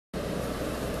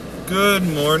Good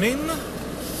morning.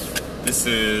 This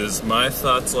is My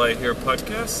Thoughts Lie Here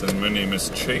podcast, and my name is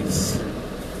Chase.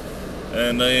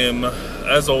 And I am,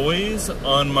 as always,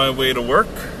 on my way to work.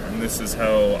 And this is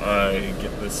how I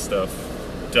get this stuff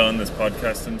done, this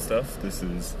podcast and stuff. This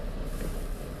is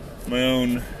my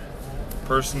own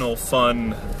personal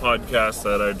fun podcast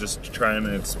that I just trying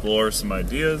to explore some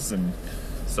ideas and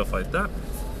stuff like that.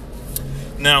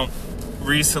 Now,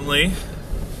 recently,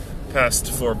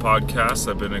 past 4 podcasts,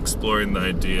 I've been exploring the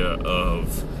idea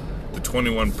of the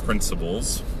 21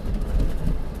 principles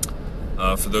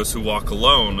for those who walk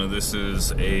alone. This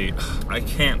is I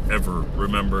can't ever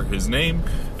remember his name,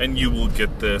 and you will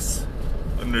get this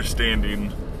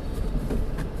understanding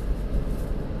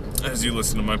as you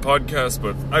listen to my podcast,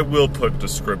 but I will put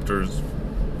descriptors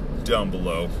down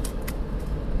below.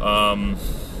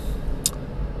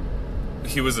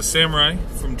 He was a samurai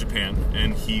from Japan,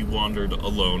 and he wandered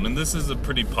alone. And this is a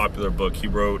pretty popular book. He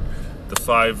wrote The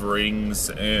 5 Rings,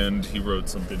 and he wrote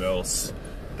something else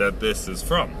that this is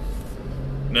from.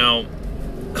 Now,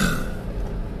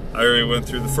 I already went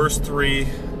through the first 3,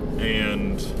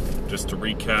 and just to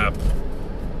recap: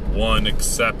 1,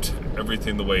 accept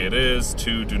everything the way it is.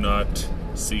 2, do not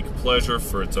seek pleasure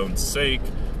for its own sake.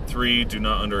 3, do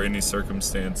not under any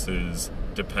circumstances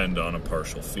depend on a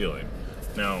partial feeling.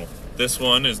 Now, this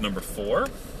one is number 4,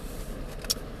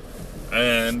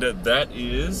 and that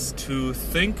is to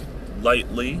think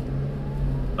lightly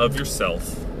of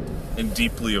yourself and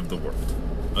deeply of the world.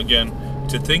 Again,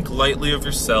 to think lightly of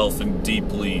yourself and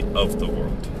deeply of the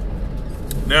world.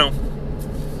 Now,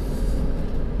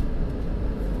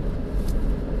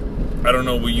 I don't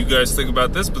know what you guys think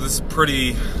about this, but this is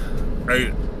pretty...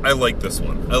 I like this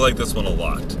one. I like this one a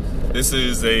lot. This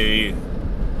is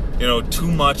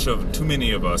too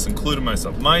many of us, including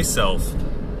myself,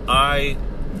 I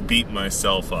beat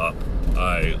myself up.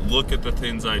 I look at the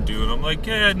things I do and I'm like,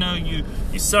 yeah, no, you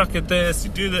suck at this,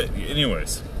 you do that.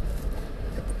 Anyways.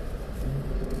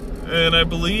 And I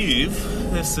believe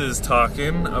this is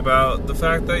talking about the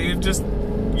fact that you just,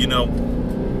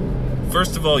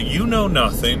 first of all, you know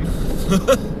nothing.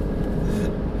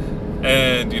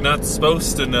 And you're not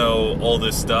supposed to know all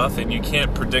this stuff, and you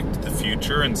can't predict the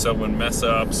future. And so when mess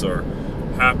ups or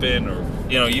happen, or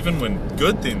even when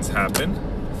good things happen,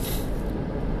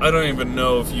 I don't even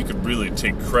know if you could really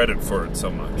take credit for it so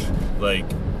much. Like,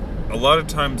 a lot of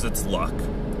times it's luck.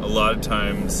 A lot of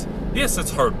times, yes,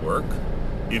 it's hard work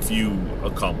if you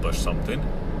accomplish something,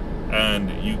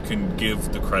 and you can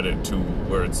give the credit to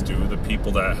where it's due: the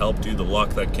people that helped you, the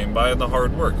luck that came by, and the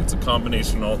hard work. It's a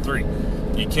combination of all 3.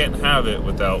 You can't have it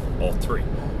without all 3.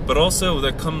 But also,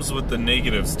 that comes with the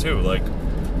negatives too. Like,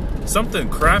 something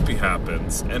crappy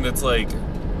happens, and it's like,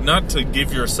 not to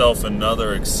give yourself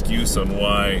another excuse on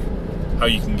how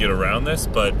you can get around this,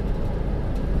 but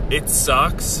it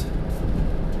sucks.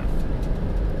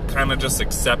 Kind of just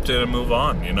accept it and move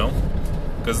on,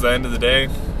 Because at the end of the day,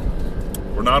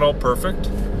 we're not all perfect,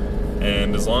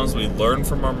 and as long as we learn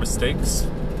from our mistakes,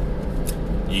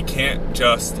 you can't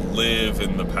just live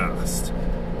in the past.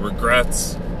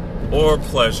 Regrets or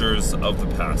pleasures of the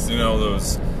past.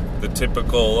 The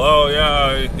typical,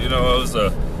 I was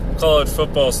a college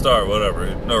football star,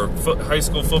 whatever, or high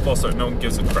school football star. No one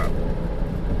gives a crap.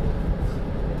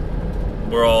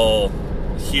 We're all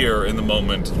here in the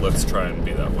moment. Let's try and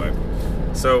be that way.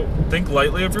 So, think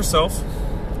lightly of yourself.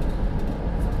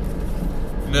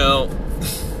 Now,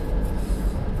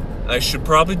 I should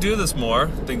probably do this more.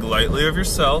 Think lightly of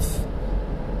yourself.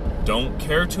 Don't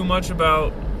care too much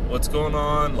about what's going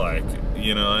on.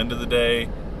 End of the day,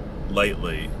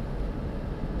 lightly.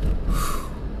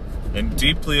 And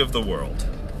deeply of the world.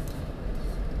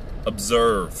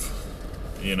 Observe.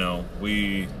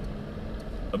 We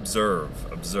observe.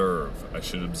 I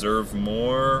should observe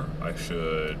more. I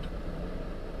should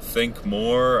think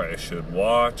more. I should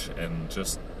watch and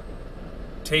just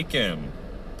take in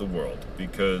the world,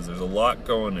 because there's a lot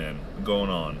going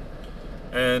on,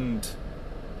 and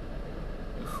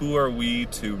who are we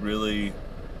to really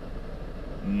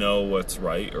know what's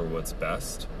right or what's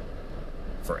best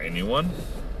for anyone?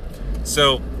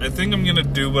 So I think I'm gonna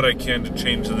do what I can to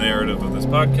change the narrative of this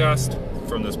podcast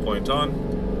from this point on,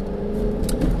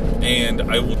 and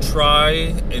I will try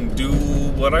and do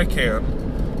what I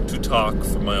can to talk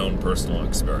from my own personal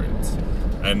experience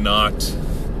and not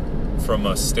from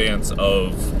a stance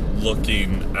of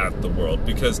looking at the world,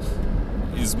 because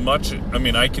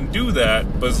I can do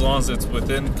that, but as long as it's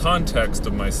within context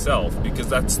of myself, because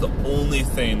that's the only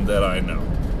thing that I know.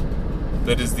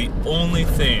 That is the only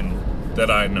thing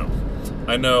that I know.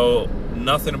 I know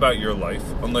nothing about your life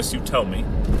unless you tell me.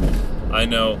 I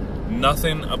know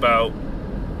nothing about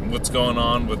what's going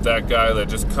on with that guy that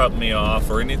just cut me off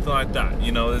or anything like that.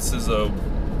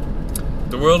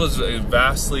 The world is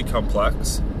vastly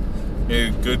complex. A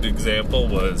good example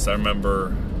was, I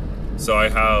remember, so I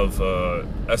have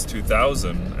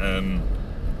S2000 and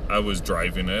I was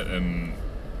driving it and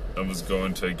I was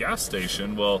going to a gas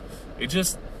station. Well,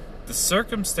 the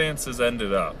circumstances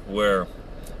ended up where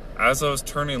as I was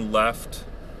turning left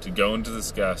to go into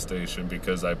this gas station,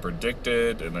 because I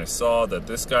predicted and I saw that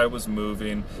this guy was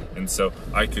moving, and so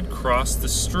I could cross the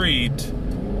street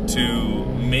to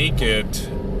make it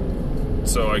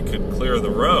so I could clear the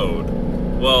road.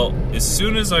 Well, as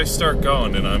soon as I start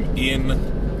going and I'm in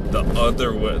the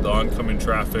oncoming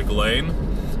traffic lane,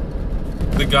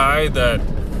 the guy that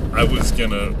I was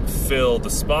gonna fill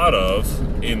the spot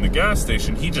of in the gas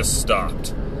station, he just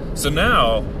stopped. So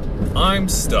now I'm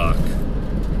stuck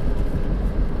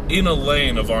in a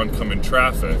lane of oncoming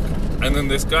traffic, and then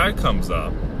this guy comes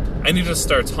up and he just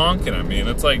starts honking at me, and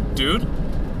it's like, dude,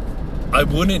 I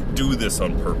wouldn't do this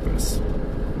on purpose.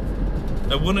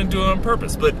 I wouldn't do it on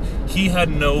purpose, but he had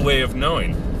no way of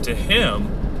knowing. To him,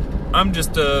 I'm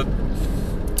just a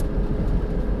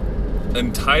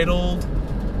entitled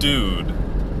dude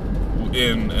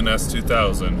in an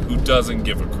S2000 who doesn't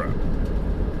give a crap.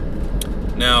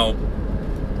 Now,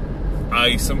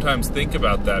 I sometimes think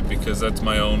about that because that's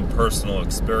my own personal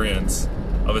experience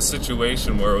of a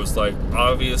situation where it was like,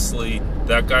 obviously,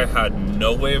 that guy had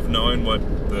no way of knowing what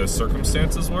the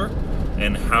circumstances were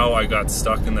and how I got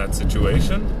stuck in that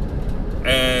situation.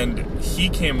 And he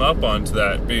came up onto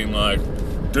that being like,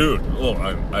 dude, well,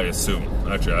 I assume.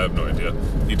 Actually, I have no idea.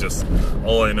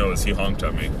 All I know is he honked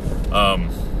at me.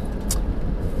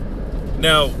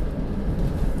 Now,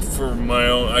 for my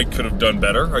own, I could have done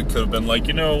better. I could have been like,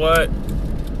 you know what?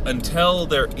 Until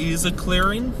there is a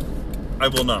clearing, I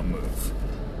will not move.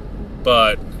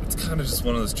 But it's kind of just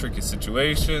one of those tricky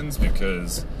situations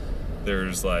because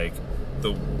there's like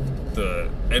the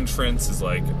entrance is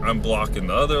like, I'm blocking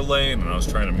the other lane and I was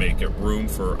trying to make it room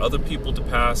for other people to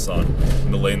pass on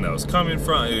in the lane that I was coming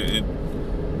from.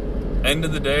 End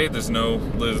of the day,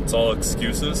 it's all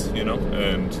excuses,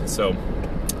 and so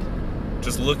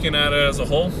just looking at it as a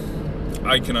whole,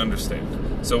 I can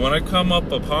understand. So when I come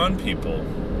up upon people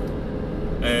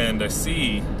and I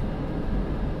see,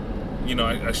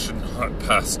 I should not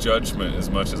pass judgment as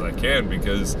much as I can,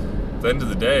 because at the end of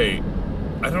the day,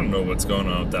 I don't know what's going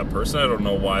on with that person. I don't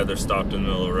know why they're stopped in the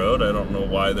middle of the road. I don't know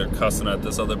why they're cussing at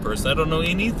this other person. I don't know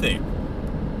anything.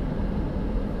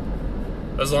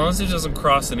 As long as it doesn't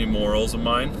cross any morals of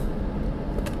mine,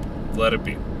 let it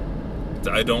be.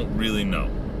 I don't really know.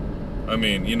 I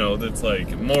mean, it's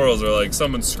like, morals are like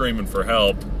someone's screaming for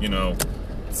help,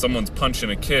 someone's punching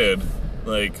a kid.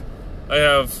 Like, I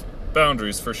have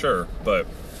boundaries for sure, but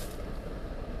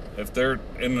if they're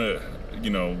in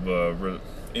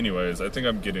anyways, I think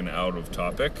I'm getting out of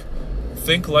topic.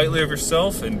 Think lightly of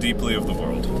yourself and deeply of the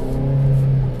world.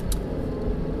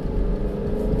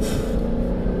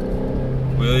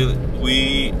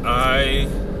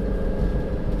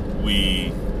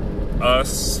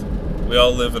 We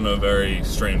all live in a very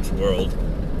strange world,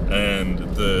 and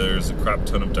there's a crap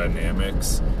ton of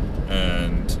dynamics,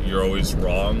 and you're always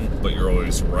wrong, but you're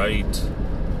always right.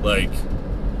 Like,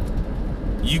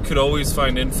 you could always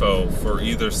find info for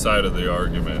either side of the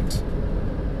argument,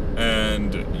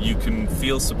 and you can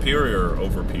feel superior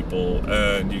over people,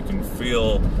 and you can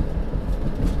feel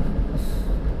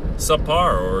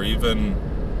subpar or even,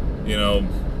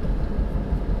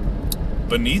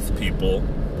 beneath people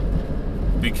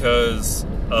because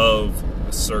of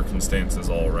circumstances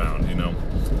all around,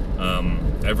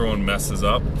 everyone messes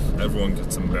up, everyone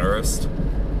gets embarrassed.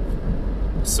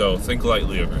 So think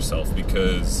lightly of yourself,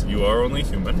 because you are only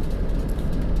human.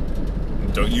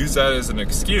 Don't use that as an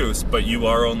excuse, but you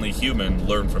are only human.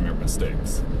 Learn from your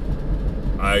mistakes.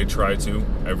 I try to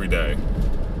every day.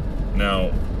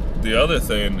 Now, the other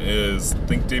thing is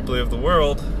think deeply of the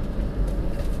world.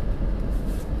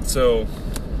 So,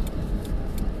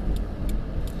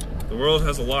 the world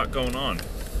has a lot going on.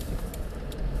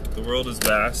 The world is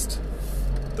vast.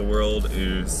 The world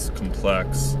is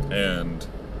complex, and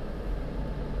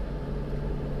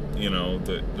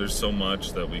there's so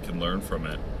much that we can learn from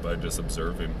it by just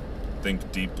observing.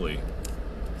 Think deeply.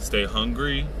 Stay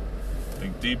hungry.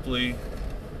 Think deeply.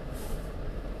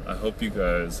 I hope you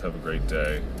guys have a great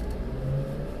day.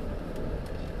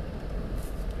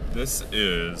 This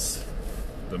is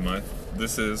the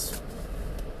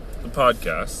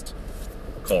podcast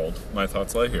called My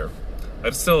Thoughts Lie Here.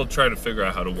 I'd still try to figure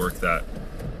out how to work that.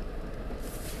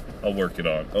 I'll work it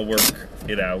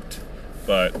out.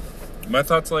 But My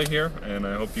Thoughts Lie Here, and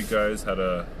I hope you guys had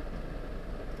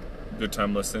good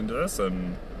time listening to this.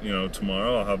 And,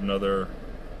 tomorrow I'll have another,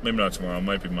 maybe not tomorrow, it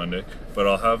might be Monday, but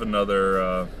I'll have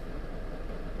another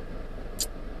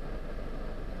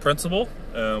principle,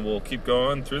 and we'll keep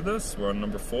going through this. We're on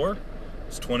number 4.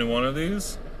 It's 21 of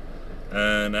these.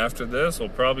 And after this, we'll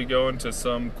probably go into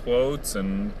some quotes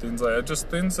and things like that, just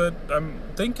things that I'm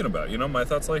thinking about, my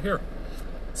thoughts lie here.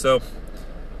 So,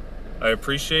 I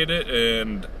appreciate it,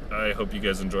 and I hope you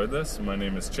guys enjoyed this. My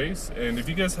name is Chase, and if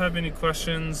you guys have any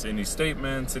questions, any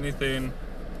statements, anything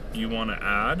you want to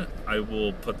add, I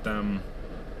will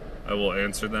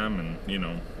answer them,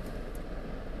 and,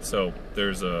 so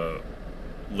there's a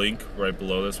link right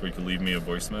below this where you can leave me a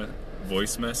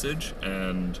voice message,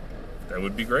 and that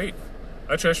would be great.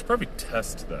 Actually, I should probably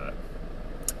test that.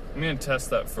 I'm gonna test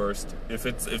that first. If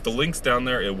the link's down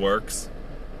there, it works.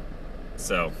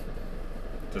 So,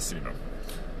 just so you know.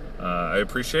 I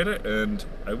appreciate it, and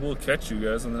I will catch you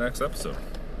guys in the next episode.